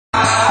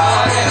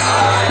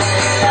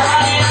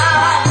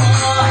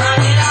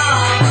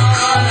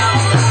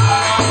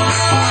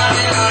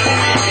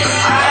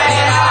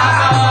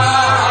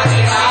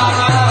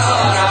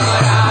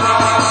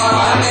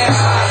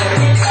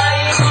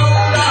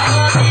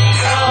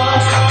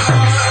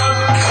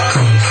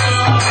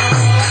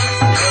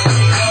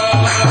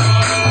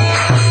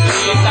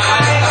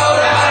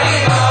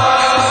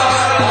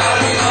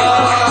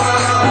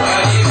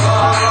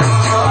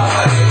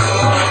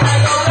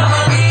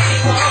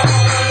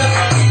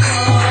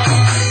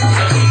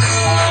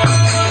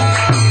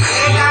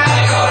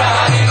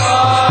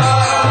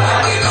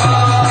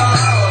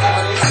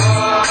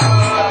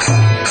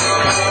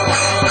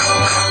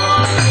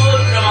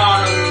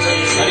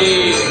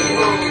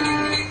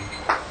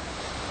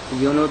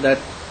You know that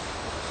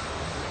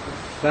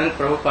when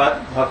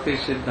Prabhupada,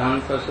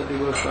 Bhaktivedanta Saraswati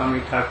Goswami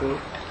Thakur,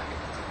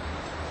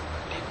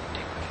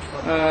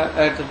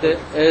 at the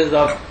age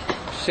of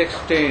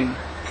 16,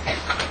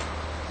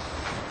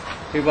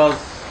 he was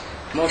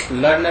most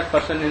learned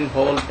person in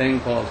whole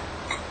Bengal.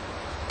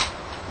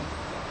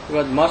 He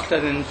was master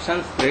in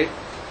Sanskrit,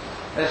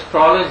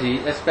 astrology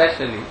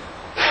especially,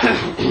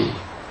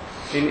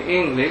 in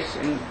English,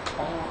 in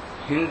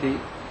Hindi,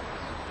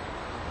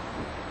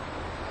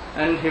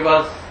 and he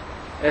was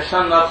a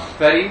son of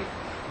very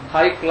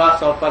high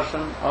class of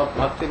person of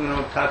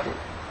Bhaktivedanta Thakur.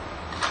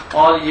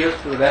 All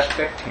used to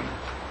respect him.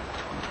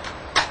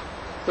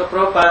 So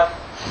Prabhupada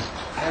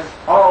has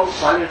all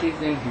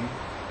qualities in him.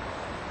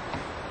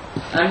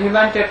 And he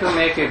wanted to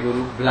make a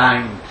guru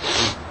blind,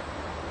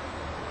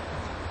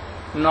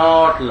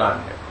 not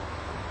learned.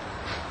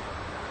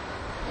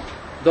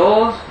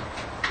 Those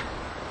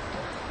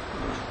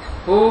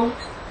who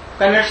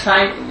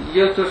cannot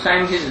used to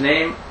sign his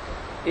name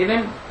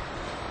even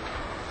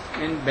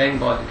in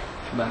Bengal.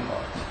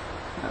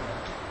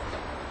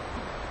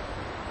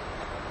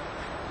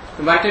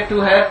 He wanted to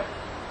have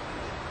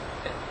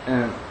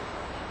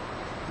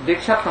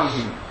Diksha from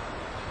him.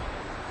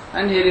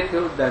 And he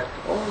refused that.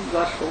 Oh, you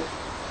are so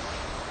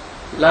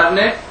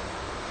learned,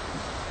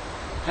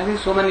 having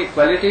so many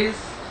qualities.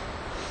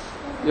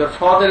 Your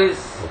father is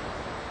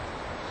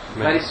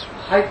very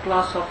high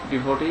class of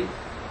devotee.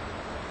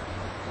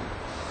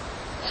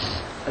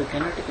 I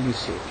cannot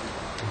initiate.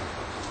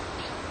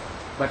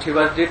 But he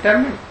was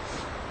determined.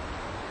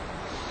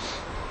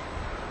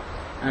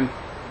 And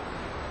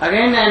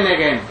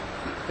again,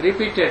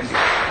 repeatedly,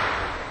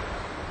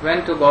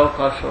 went to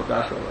Golka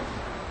Shodasova.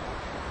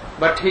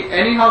 But he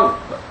anyhow,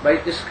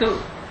 by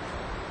skill,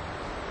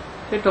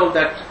 he told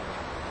that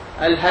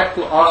I'll have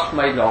to ask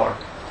my Lord.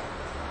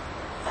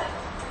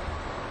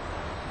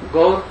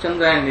 Gaur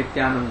Chandra and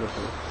Nityananda.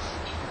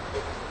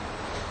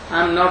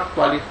 I am not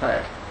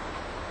qualified.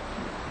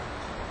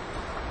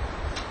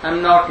 I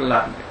am not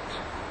learned.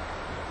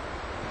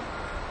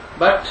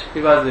 But he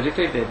was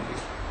repeatedly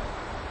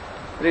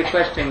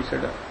requesting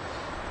Siddha,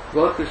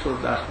 Gaur Kishore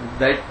Das,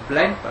 that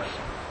blind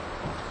person,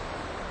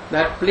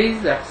 that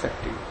please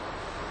accept you.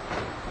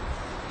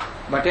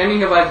 But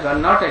anyhow was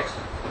not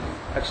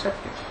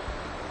accepting.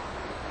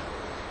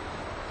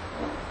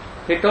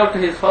 He told to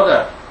his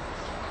father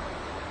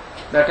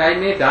that I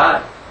may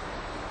die,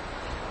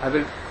 I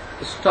will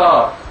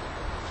starve.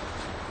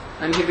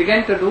 And he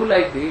began to do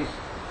like this.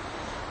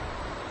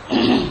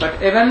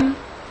 But even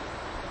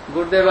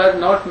Gurudev was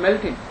not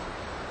melting.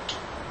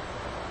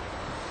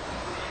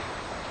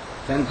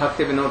 Then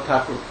Bhaktivedanta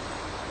Thakur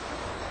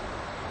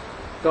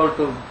told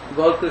to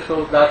Gaur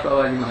Kishore Das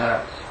Babaji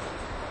Maharaj,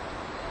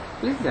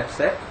 please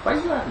accept. Why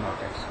you are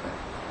not accepting?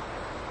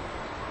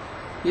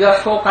 You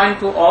are so kind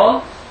to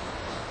all,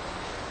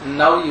 and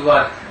now you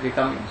are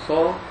becoming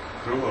so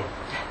cruel.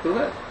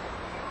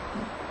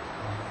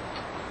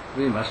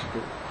 We must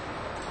do.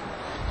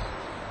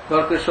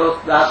 Gaur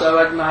Kishore Das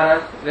Babaji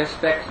Maharaj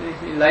respects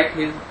me like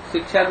his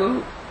Shiksha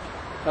Guru,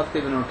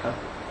 Bhaktivedanta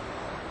Thakur.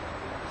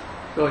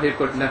 So he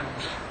could not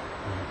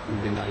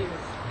deny.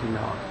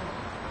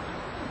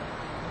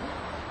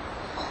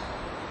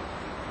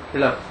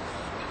 Look,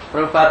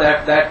 Prabhupada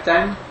at that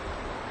time,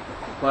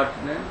 what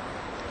name?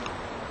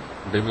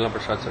 Bimla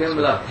Prasad.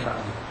 Bimla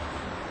Prasad.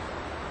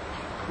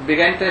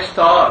 Began to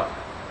starve.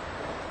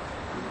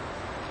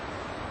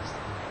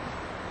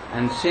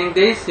 And seeing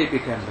this, he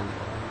became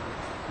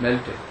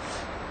melted.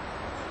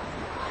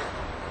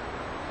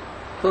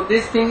 So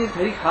this thing is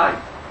very high.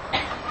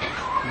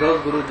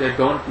 Those gurus, they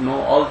don't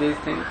know all these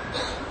things.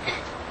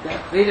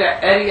 They are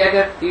very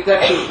eager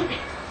to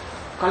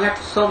collect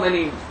so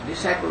many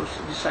disciples.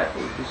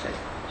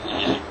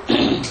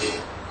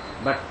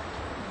 But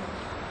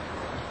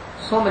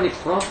so many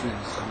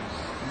problems.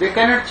 They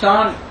cannot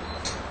chant,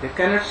 they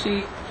cannot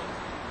see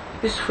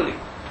peacefully.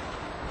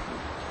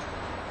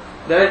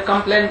 They will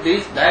complain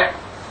this, that.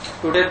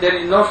 Today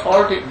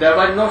there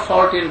was no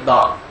salt in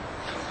dal.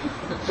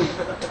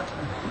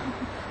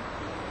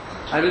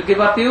 I will give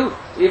up you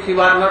if you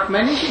are not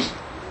managing.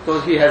 So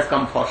he has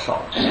come for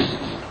salt.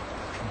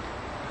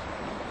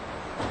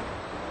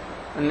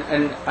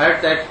 And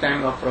at that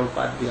time of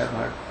Prabhupada, we have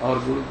heard, our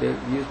Guru Dev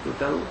used to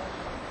tell,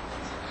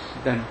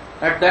 then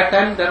at that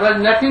time there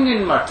was nothing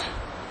in Math,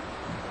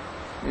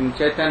 in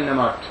Chaitanya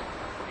Math,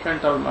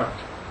 central Math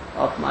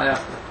of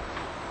Mayapur.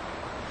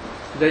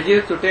 They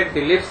used to take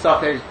the leaves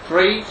of a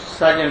tree,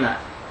 sajana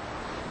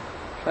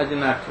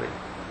tree.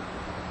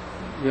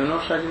 You know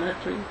sajana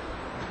tree?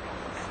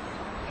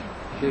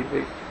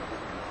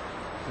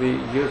 We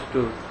used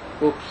to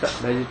cook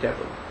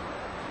vegetable.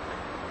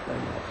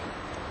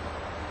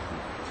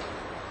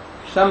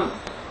 Some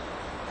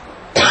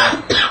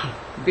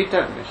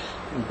bitterness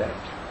in that,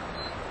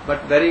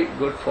 but very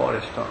good for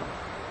a stomach.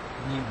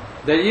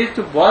 They used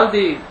to boil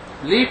the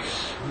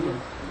leaves,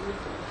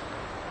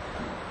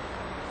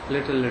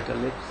 little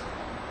leaves,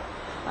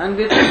 and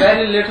with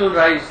very little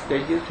rice they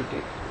used to take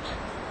it.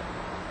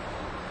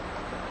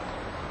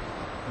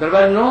 There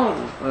was no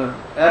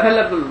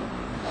available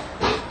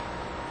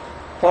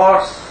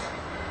pots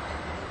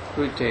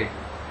we take.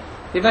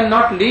 Even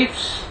not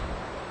leaves.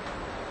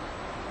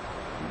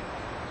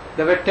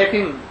 They were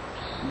taking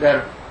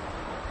their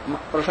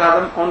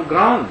prasadam on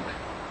ground.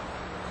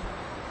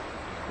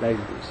 Like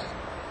this.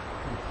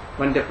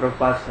 One day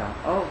Prabhupada said,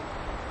 oh,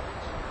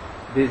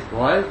 these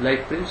boys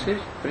like prince,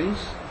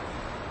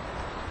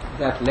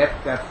 that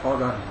left their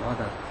father and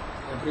mother,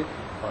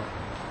 everything for them.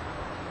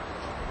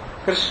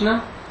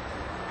 Krishna,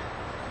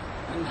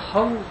 and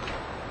how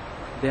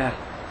they are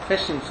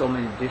facing so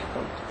many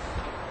difficulties,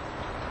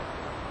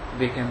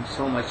 became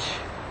so much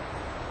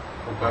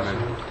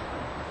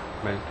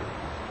Mental.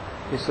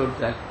 he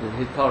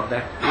thought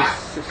that this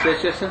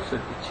situation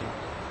should be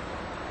changed.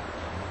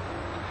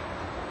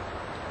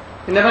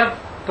 He never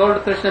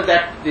told Krishna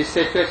that this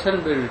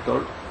situation will be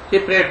told. He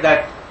prayed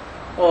that,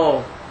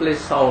 oh,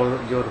 please show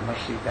your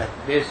mercy that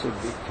they should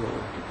be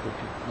cured,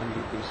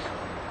 only this.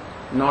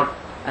 Not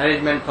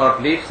arrangement for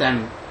leaves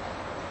and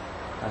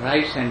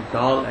rice and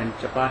dal and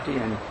chapati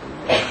and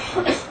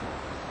food.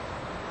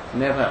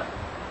 Never.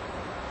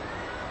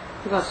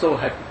 He was so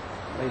happy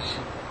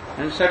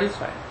and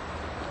satisfied.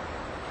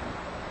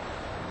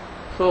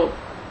 So,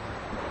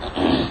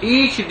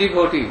 each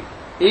devotee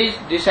is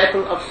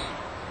disciple of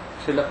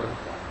Srila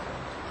Prabhupada.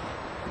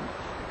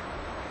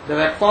 They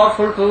were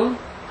powerful to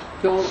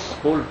cure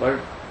whole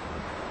world.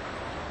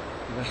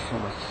 There was so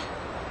much.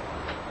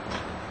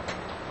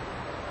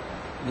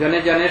 जने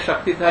जने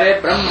शक्ति धरे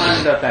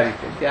ब्रह्मांड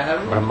तारिते क्या है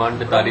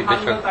ब्रह्मांड तारिते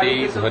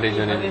शक्ति धरे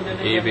जने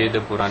ये वेद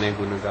पुराने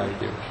गुण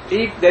गाइते.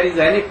 If there is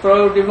any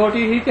pro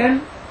devotee, he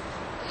can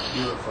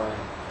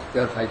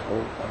purify whole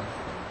world.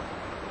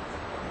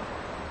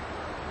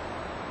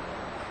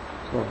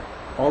 So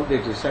all the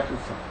disciples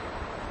of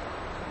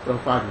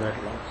Prabhupada were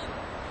lost.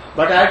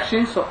 But I have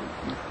seen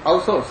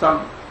also some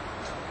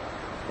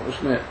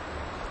उसमें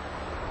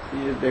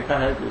ये देखा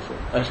है जैसे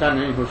ऐसा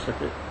नहीं हो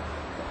सके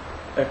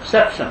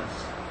exceptions.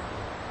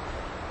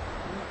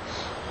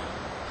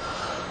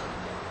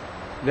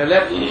 They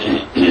left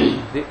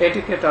the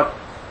etiquette of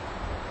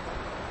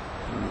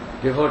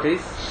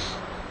devotees,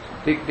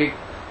 big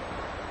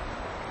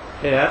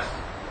hairs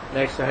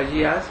like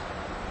Sahajiyas,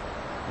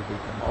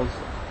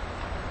 also.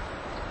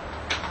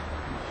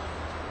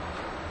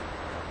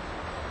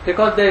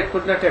 Because they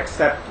could not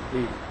accept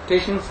the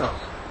teachings of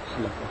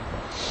Srila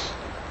Prabhupada.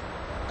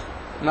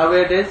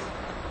 Nowadays,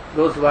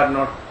 those who are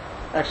not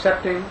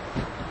accepting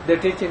the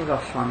teaching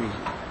of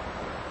Swamiji,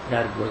 they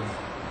are going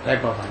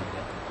back behind them.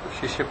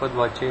 शिष्य पद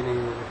वाच्य ही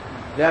नहीं हुए.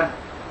 They are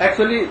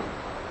actually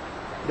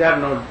they are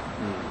not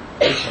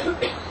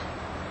disciples.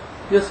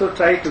 You should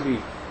try to be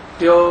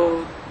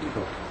pure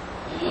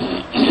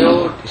devotee,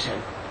 pure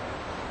disciple.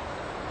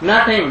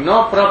 Nothing, no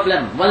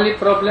problem. Only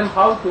problem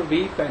how to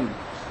weep and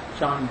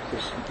chant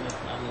Krishna.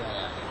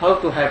 How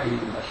to have His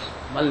mercy.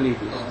 Only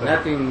this.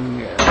 Nothing.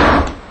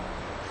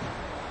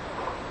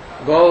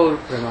 Gaur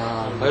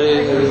Preman.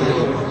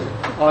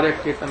 और एक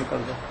कीर्तन कर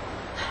दो.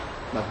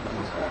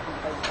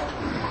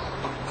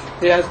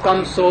 He has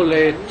come so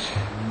late.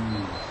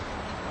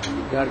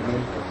 We are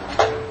going to.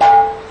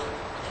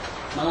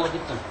 Bangla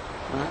Kirtan.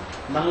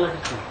 Bangla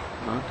Kirtan.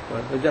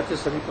 तो जाते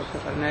सभी को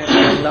करना है.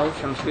 अल्लाह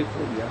संस्कृत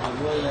हो गया.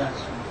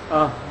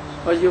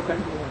 और you can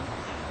do it.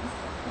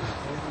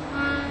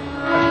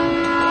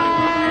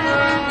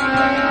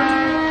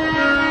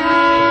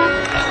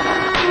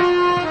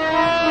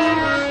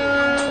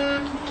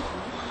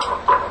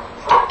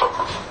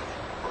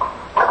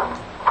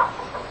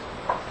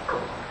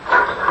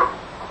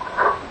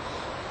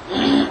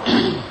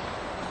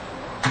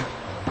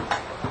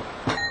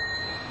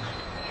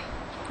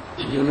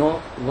 You know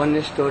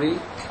one story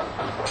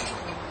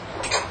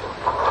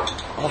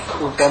of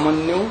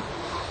Upamanyu.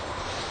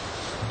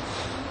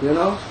 You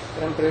know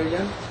from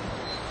provision?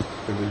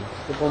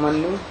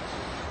 Upamanyu.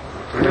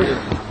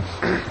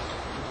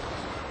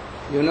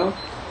 You know?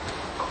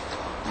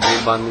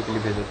 भेड़ बांधने के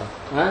लिए भेजा था.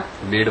 हाँ?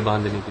 भेड़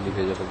बांधने के लिए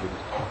भेजा था.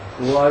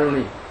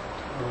 Varuni.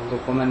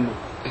 Upamanyu.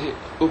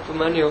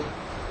 Upamanyu,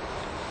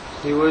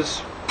 he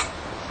was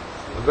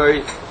a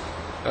very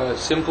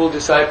simple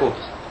disciple,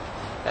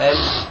 and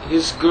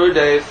his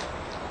Gurudev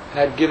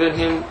had given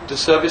him the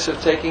service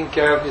of taking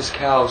care of his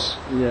cows.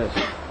 Yes.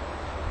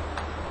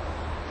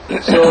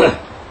 So,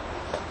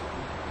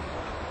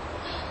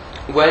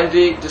 when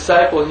the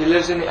disciple, he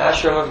lives in the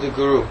ashram of the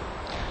Guru,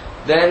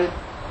 then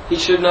he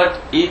should not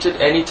eat at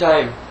any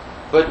time,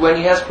 but when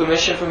he has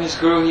permission from his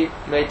Guru, he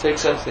may take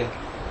something.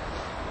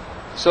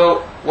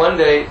 So, one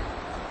day,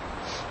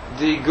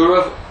 the Guru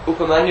of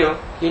Upamanyu,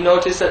 he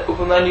noticed that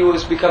Upamanyu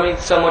was becoming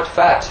somewhat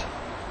fat.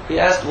 He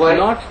asked why.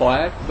 Not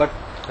fat, but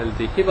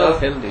healthy. he was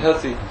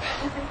healthy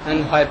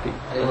and happy.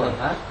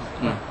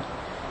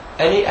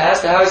 And he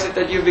asked, how is it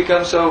that you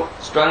become so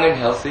strong and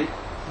healthy?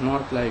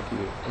 Not like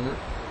you.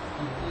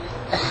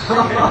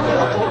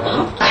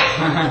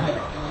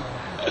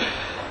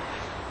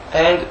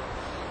 And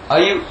are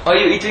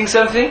you eating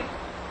something?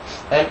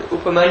 And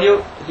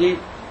Upamanyu, he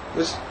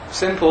was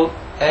simple,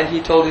 and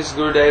he told his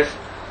Gurudev,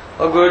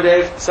 "Oh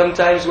Gurudev,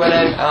 sometimes when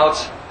I'm out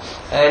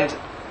and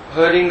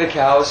herding the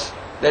cows,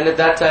 then at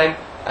that time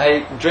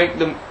I drink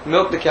the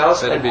milk the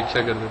cows पहले and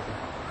भिक्षा कर देते.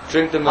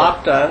 drink the milk.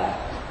 After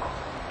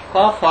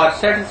cough are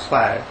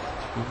satisfied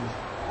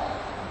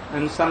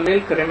and some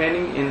milk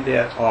remaining in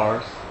their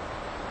horns,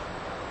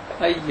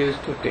 I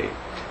used to take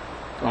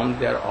from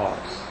their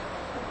horns.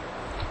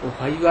 Oh,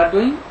 why you are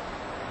doing?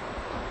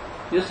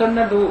 You should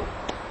not do.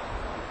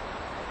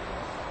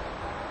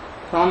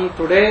 From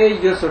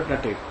today you should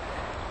not take.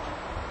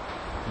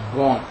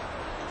 Go on.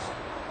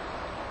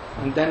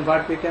 And then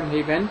what became?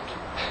 He went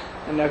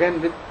and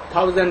again with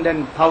thousands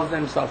and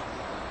thousands of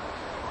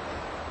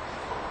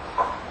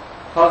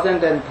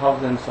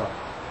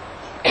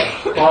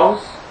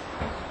cows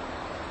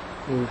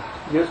who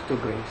used to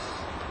graze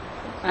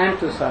and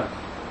to serve.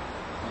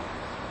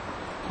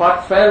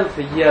 For 12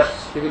 years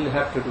he will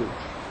have to do.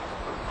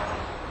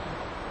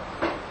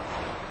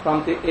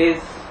 From the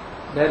age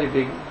very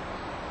big,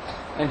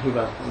 and he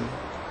was doing.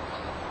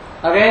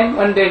 Again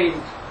one day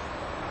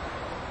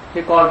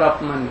he called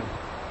up money.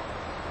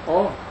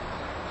 Oh,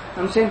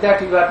 I'm saying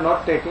that you are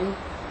not taking.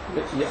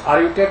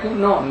 Are you taking?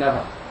 No,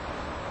 never.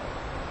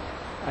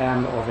 I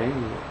am obeying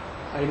you.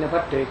 I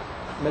never take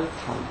milk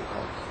from the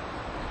cows.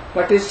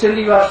 But still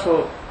you are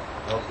so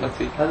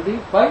healthy.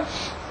 Why?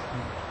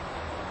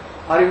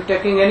 Are you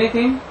taking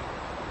anything?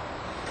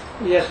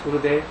 Yes,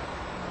 Gurudev.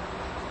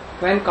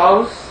 When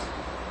cows,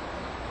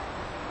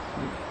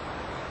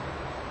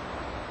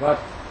 what?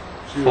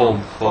 Foam.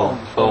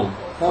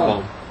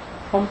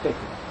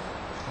 Taking.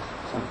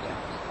 Sometimes.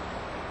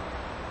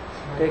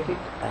 Take it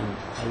and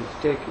I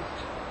take it.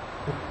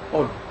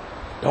 Oh,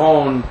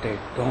 don't take.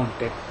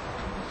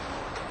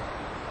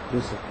 You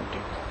should not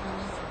take.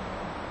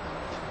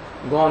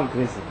 Go on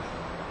grazing.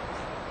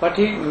 But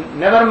he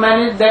never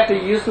managed that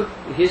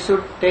he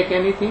should take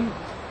anything.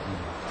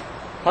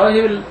 How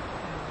he will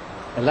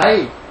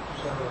lie?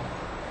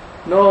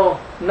 No,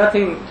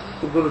 nothing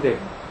to Gurudev.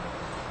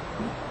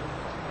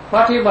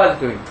 What he was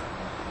doing?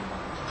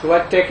 He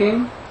was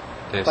taking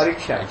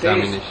pariksha,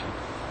 Examination.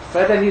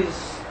 whether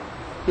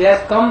he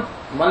has come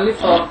only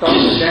for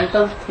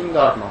transcendental thing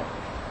or not.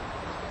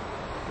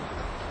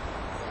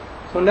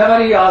 So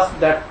never he asked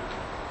that,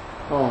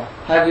 oh,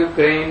 have you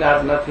grain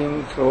or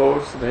nothing,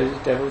 fruits,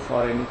 vegetables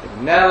or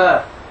anything.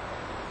 Never.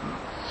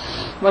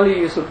 Only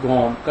you should go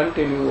on,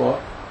 continue or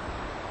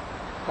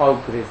cow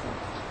grazing.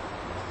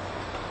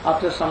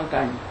 After some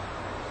time,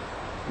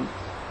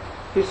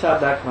 he saw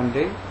that one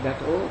day that,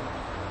 oh,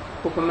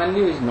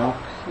 Upamanyu is not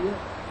here.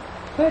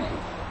 Where is he?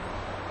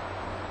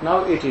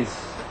 Now it is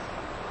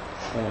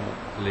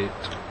Late.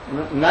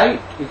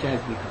 night it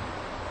has become.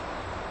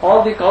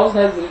 All the cows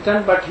has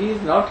returned, but he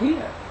is not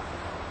here.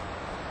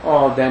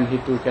 Oh, then he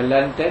took a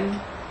lantern,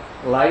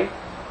 light,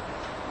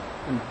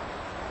 and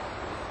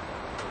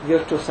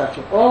used to search.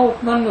 Oh,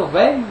 no,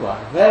 where you are.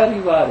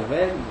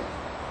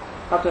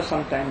 After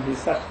some time he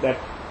searched that.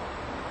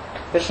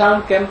 The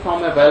sound came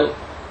from a well.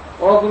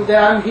 Oh, Gurudev,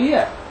 I am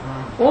here.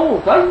 Oh,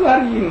 why you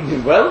are in the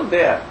well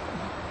there?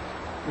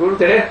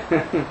 Gurudev,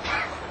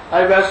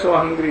 I was so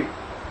hungry.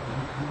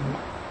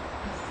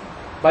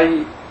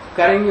 By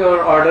carrying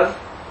your order,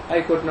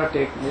 I could not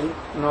take milk,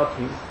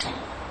 nothing.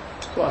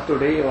 So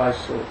today I was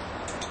so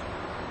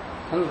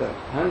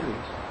hungry.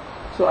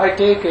 So I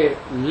take a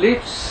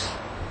lips,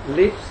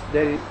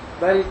 there is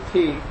very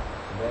thick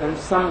and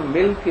some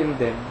milk in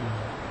them,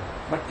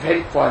 but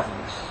very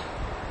poisonous.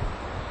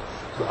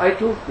 So I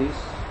took this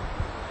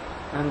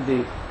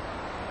and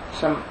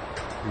some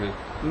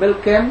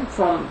milk came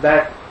from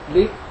that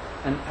lip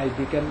and I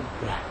became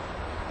black.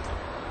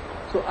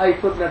 So I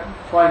could not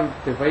find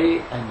the way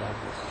and I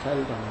just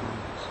fell down on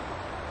this.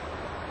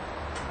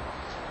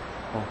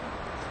 Oh,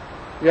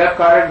 you have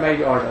carried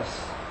my orders.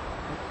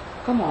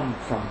 Come on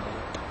from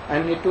there.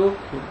 And he took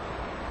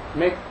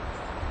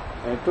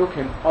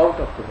him out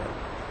of the well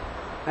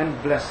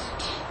and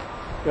blessed.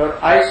 Your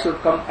eyes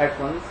should come at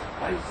once,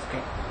 eyes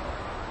came.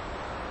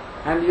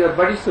 And your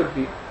body should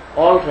be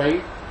all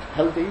right,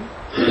 healthy,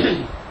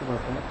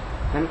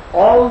 and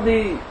all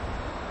the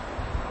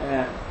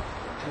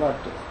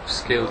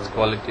Skills,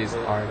 qualities,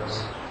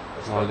 arts,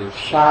 knowledge.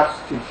 sharp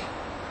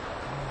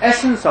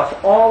essence of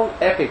all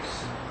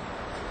epics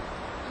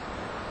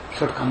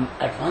should come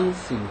at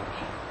once in you.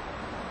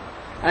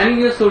 And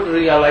you should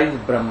realize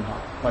Brahma,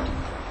 what is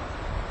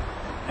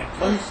Brahma. At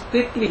once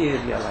quickly he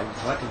realized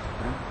what is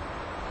Brahma.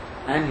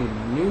 And he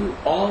knew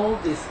all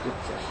the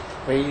scriptures,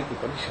 Veda,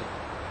 Upanishad,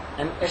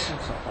 and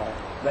essence of all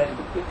very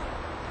quickly.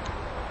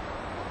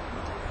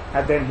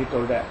 And then he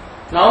told that,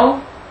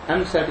 now I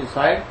am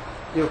satisfied,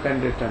 you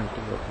can return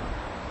to your home.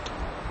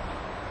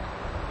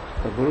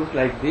 The gurus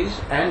like this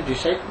and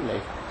disciples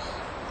like this,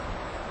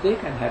 they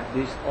can have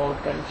this all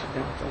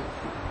transcendental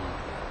thing.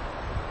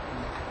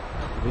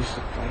 We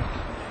should try to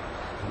be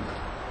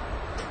like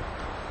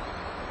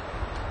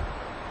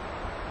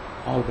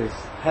always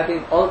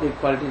having all the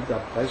qualities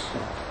of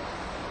Vaishnava.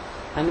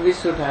 And we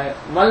should have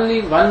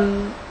only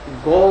one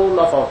goal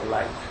of our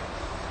life.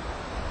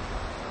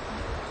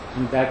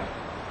 And that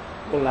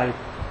life,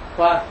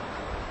 what?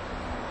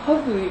 How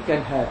do we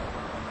can have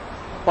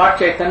what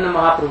Chaitanya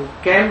Mahaprabhu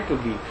came to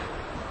give?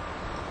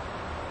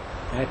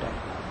 That I know.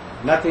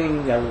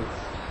 Nothing else.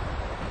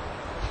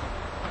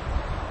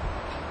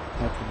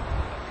 Nothing.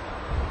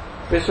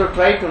 We should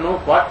try to know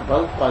what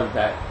bulk was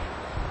that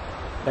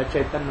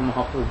Chaitanya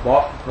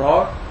Mahaprabhu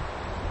brought.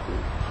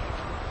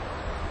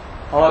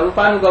 Our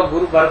Rupanuga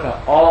Guru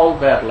Varga, all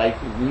were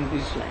like in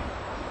this line.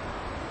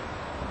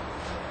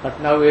 But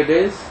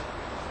nowadays,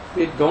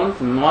 we don't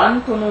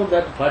want to know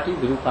that what is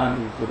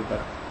Rupanuga Guru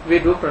Varga. We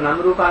do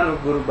Pranam Rupanuga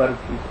Guru Varga.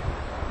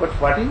 But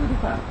what is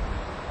Rupanuga?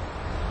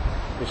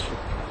 We should.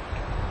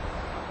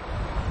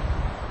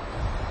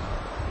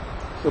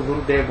 So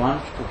Gurudev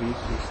wants to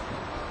reach this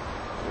thing.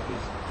 That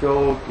is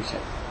pure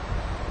disciple.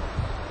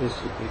 He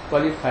should be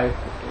qualified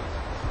to take.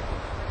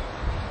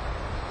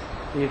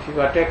 If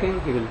you are taking,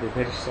 he will be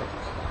very sad.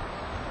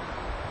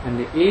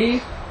 And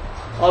if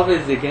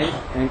always again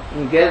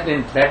engaged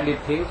in badly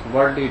things,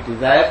 worldly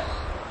desires,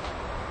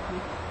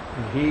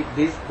 and he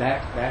this,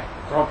 that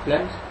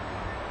problems.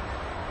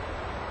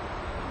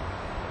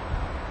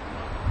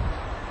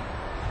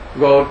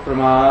 God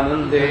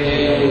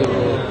Pramanande.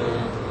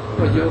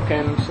 So you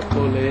came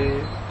so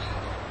late.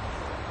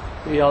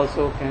 We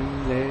also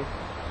came late.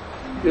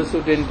 You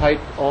should invite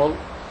all.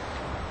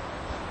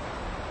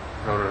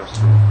 Gauraj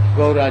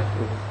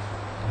Prabhu.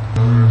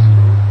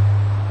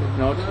 If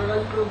not,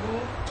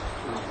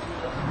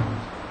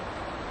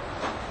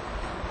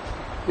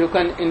 you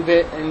can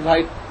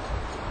invite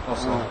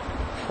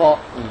for.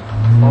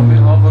 On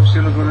behalf of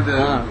Srila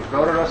Gurudev,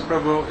 Gauraj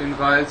Prabhu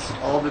invites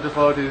all the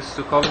devotees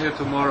to come here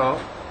tomorrow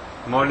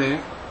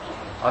morning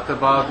at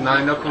about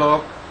 9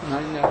 o'clock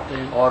 9 or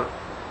 10 or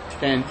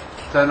 10.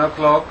 10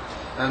 o'clock,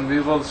 and we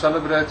will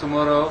celebrate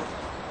tomorrow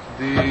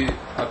the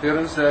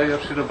appearance day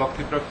of Srila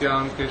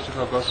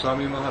Bhaktivedanta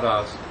Goswami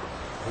Maharaj,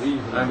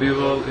 and we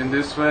will in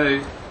this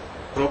way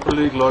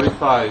properly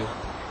glorify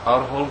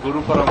our whole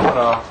Guru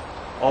Parampara.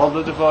 All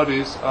the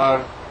devotees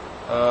are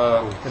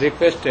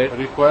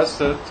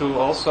requested to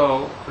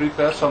also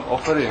prepare some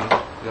offering.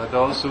 Yeah,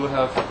 those who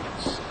have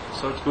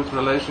such good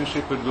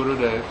relationship with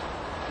Gurudev,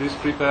 please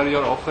prepare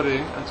your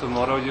offering, and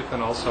tomorrow you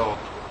can also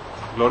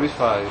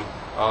glorify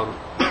our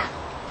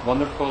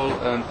wonderful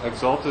and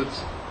exalted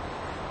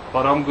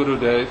Param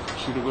Gurudev,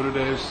 Shri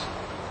Gurudev's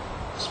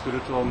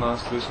spiritual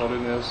master, His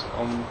Holiness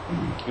Om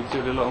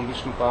Vidyalila Om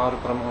Vishnupad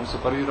Paramahamsa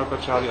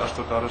Parirapacharya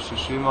Ashtatara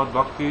Srimad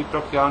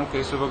Bhaktivedanta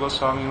Kesava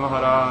Goswami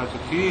Maharaj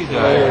Ki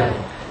Jai.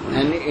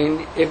 And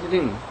in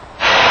evening,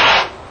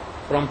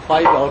 from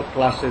 5 our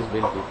classes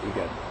will be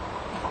begun.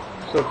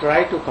 So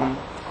try to come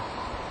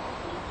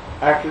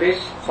at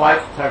least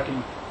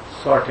 5:30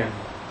 certain.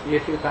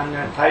 If you can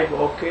at 5,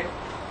 okay,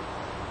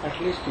 at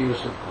least you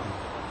should come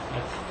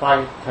at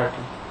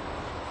 5:30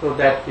 so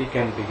that we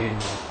can begin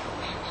our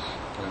process.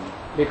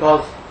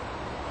 Because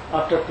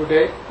after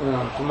today,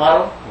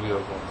 tomorrow,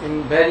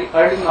 in very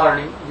early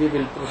morning, we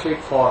will proceed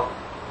for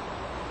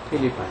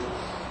Philippines.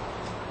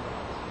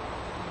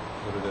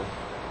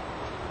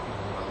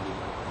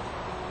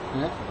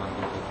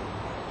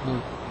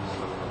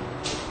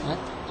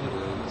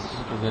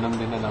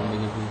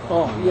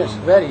 Oh, yes,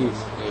 very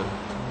easy.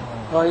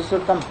 Oh, he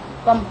should come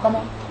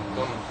on,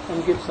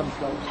 and give some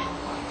flowers.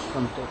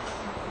 Come take.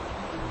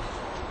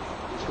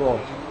 Go.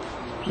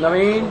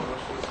 Naveen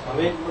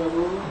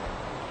Prabhu.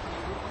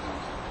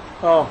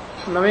 Oh,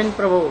 Naveen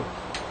Prabhu.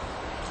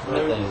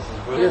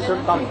 You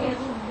should come.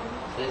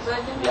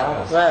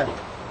 Where?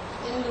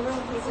 In the room,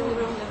 he's in the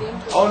room, Naveen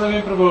Prabhu. Oh,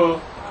 Naveen Prabhu,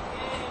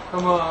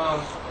 come on.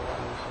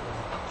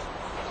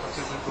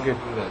 Good.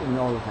 In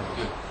all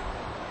hands.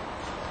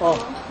 Oh,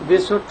 we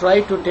should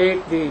try to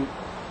take the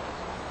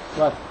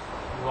what?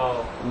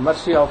 Wow.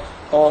 Mercy of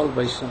all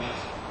Vaishnavas.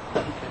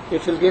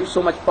 It will give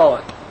so much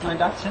power.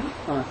 Induction?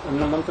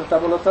 Mantra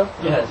bolo to?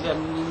 Yes.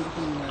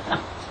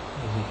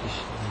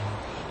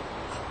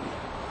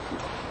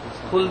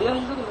 Full दिया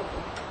उनको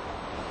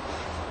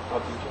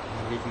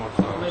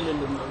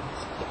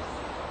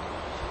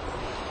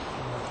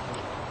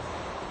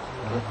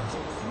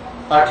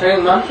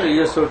Uttering mantra,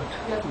 you should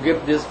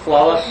give these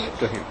flowers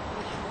to him.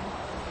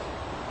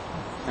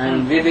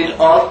 And we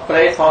will all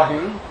pray for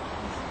him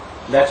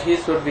that he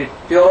should be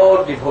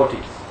pure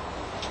devotee.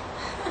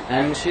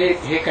 And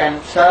he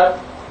can serve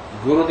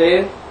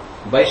Gurudev,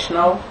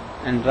 Vaishnav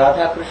and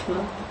Radha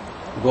Krishna,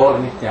 Gaur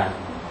Nityananda.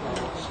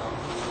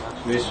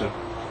 We should.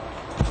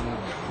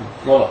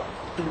 Go.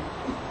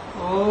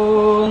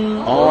 Om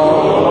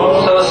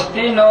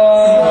Swasti no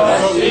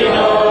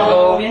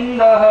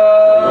Govindah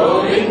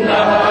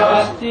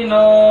Swasti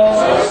no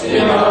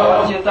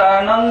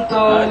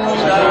Achyutananto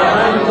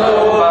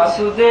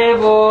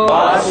Vasudevo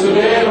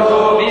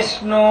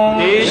Vishnu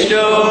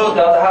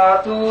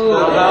Dadhatu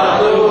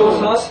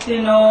Swasti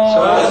no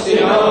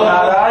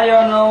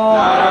Narayano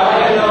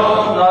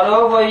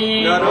Narovai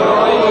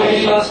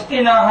Swasti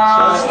naha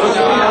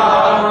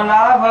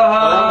Manabha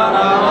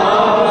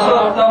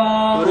Purushottam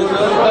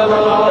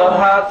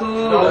Dadhatu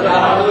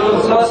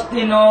दधातु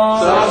स्वस्ति no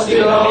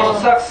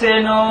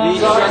निःशक्सेनो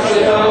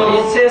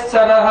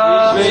निःशेषरः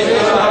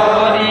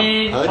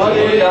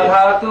Hari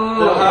दधातु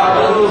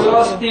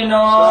स्वस्ति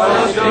no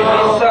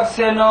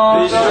निःशक्सेनो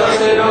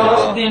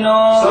स्वस्ति no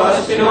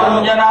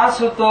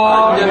अंजनासुतो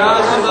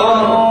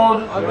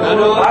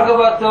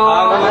भगवतो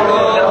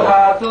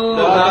दधातु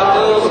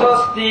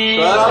स्वस्ति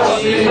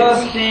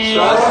स्वस्ति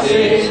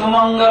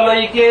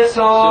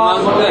सुमंगलैकेशो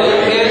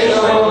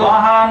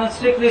महान्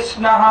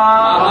श्रीकृष्णः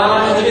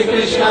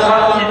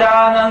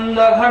सच्चिदानन्द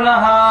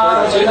घनः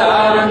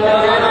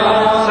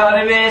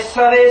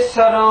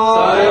सर्वेश्वरेश्वरो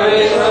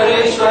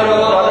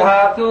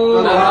दधातु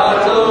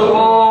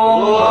ॐ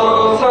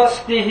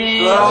स्वस्तिः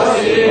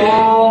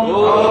ॐ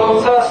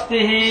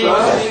स्वस्तिः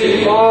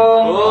ॐ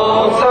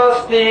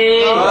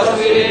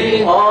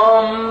स्वस्तिः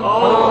ॐ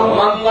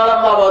मङ्गलं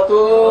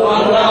भवतु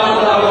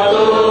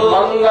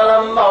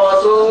मङ्गलं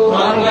भवतु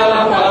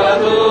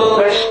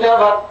Krishna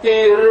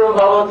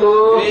भक्तिर्भवतु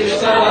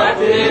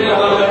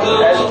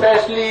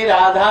especially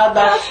Radha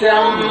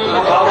Dashyam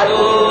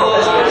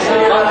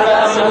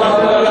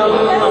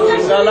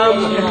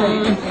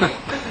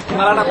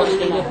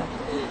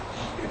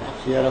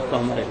Here of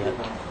Maharaj.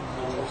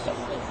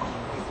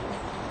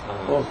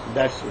 Oh,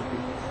 that's it.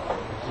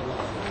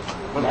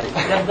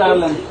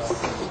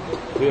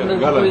 Here,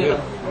 garland,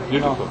 here.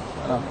 Beautiful.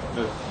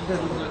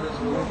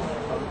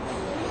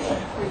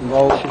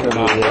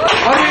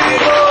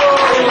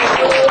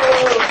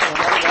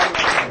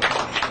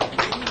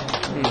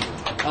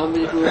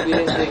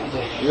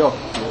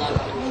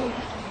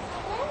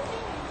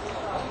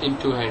 In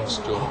two hands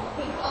too.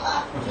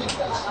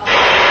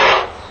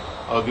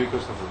 I'll give you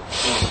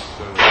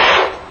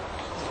something.